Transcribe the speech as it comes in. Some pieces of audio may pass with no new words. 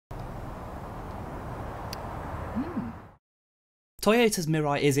Toyota's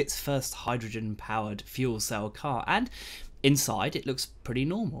Mirai is its first hydrogen-powered fuel cell car, and inside it looks pretty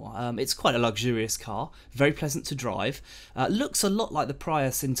normal. It's quite a luxurious car, very pleasant to drive, looks a lot like the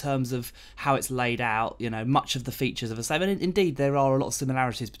Prius in terms of how it's laid out. You know, much of the features are the same, and indeed there are a lot of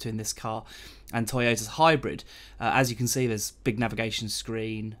similarities between this car and Toyota's hybrid. As you can see, there's big navigation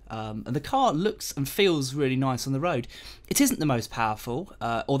screen, and the car looks and feels really nice on the road. It isn't the most powerful,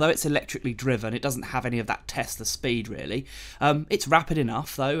 although it's electrically driven. It doesn't have any of that Tesla speed really. It's rapid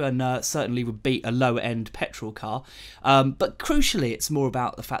enough though, and certainly would beat a lower end petrol car. But crucially, it's more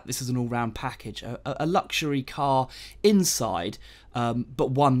about the fact this is an all-round package, a luxury car inside,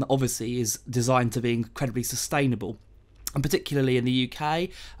 but one that obviously is designed to be incredibly sustainable. And particularly in the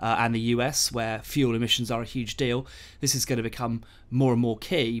UK and the US, where fuel emissions are a huge deal, this is going to become more and more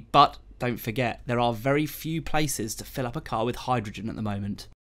key. But don't forget, there are very few places to fill up a car with hydrogen at the moment.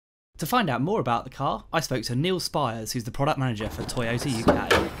 To find out more about the car, I spoke to Neil Spires, who's the product manager for Toyota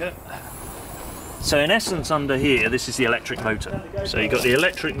UK. So in essence, under here, this is the electric motor. So you've got the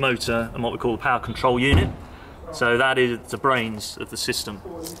electric motor and what we call the power control unit. So that is the brains of the system.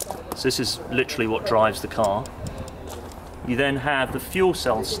 So this is literally what drives the car. You then have the fuel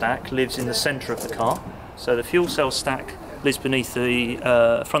cell stack lives in the centre of the car. So the fuel cell stack lives beneath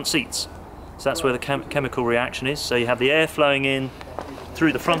the front seats. So that's where the chemical reaction is. So you have the air flowing in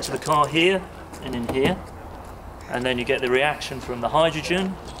through the front of the car here and in here. And then you get the reaction from the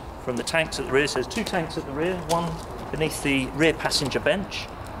hydrogen, from the tanks at the rear. So there's two tanks at the rear, one beneath the rear passenger bench,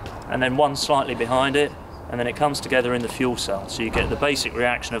 and then one slightly behind it. And then it comes together in the fuel cell. So you get the basic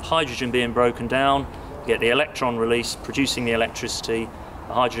reaction of hydrogen being broken down, you get the electron release, producing the electricity,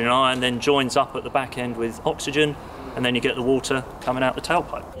 the hydrogen ion then joins up at the back end with oxygen, and then you get the water coming out the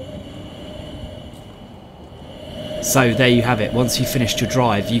tailpipe. So there you have it. Once you've finished your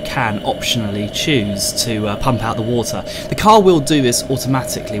drive, you can optionally choose to pump out the water. The car will do this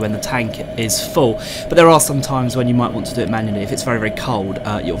automatically when the tank is full, but there are some times when you might want to do it manually. If it's very, very cold,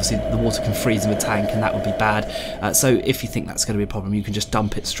 obviously the water can freeze in the tank and that would be bad. So if you think that's going to be a problem, you can just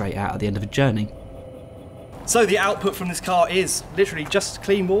dump it straight out at the end of a journey. So the output from this car is literally just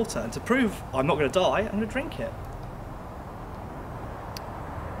clean water, and to prove I'm not going to die, I'm going to drink it.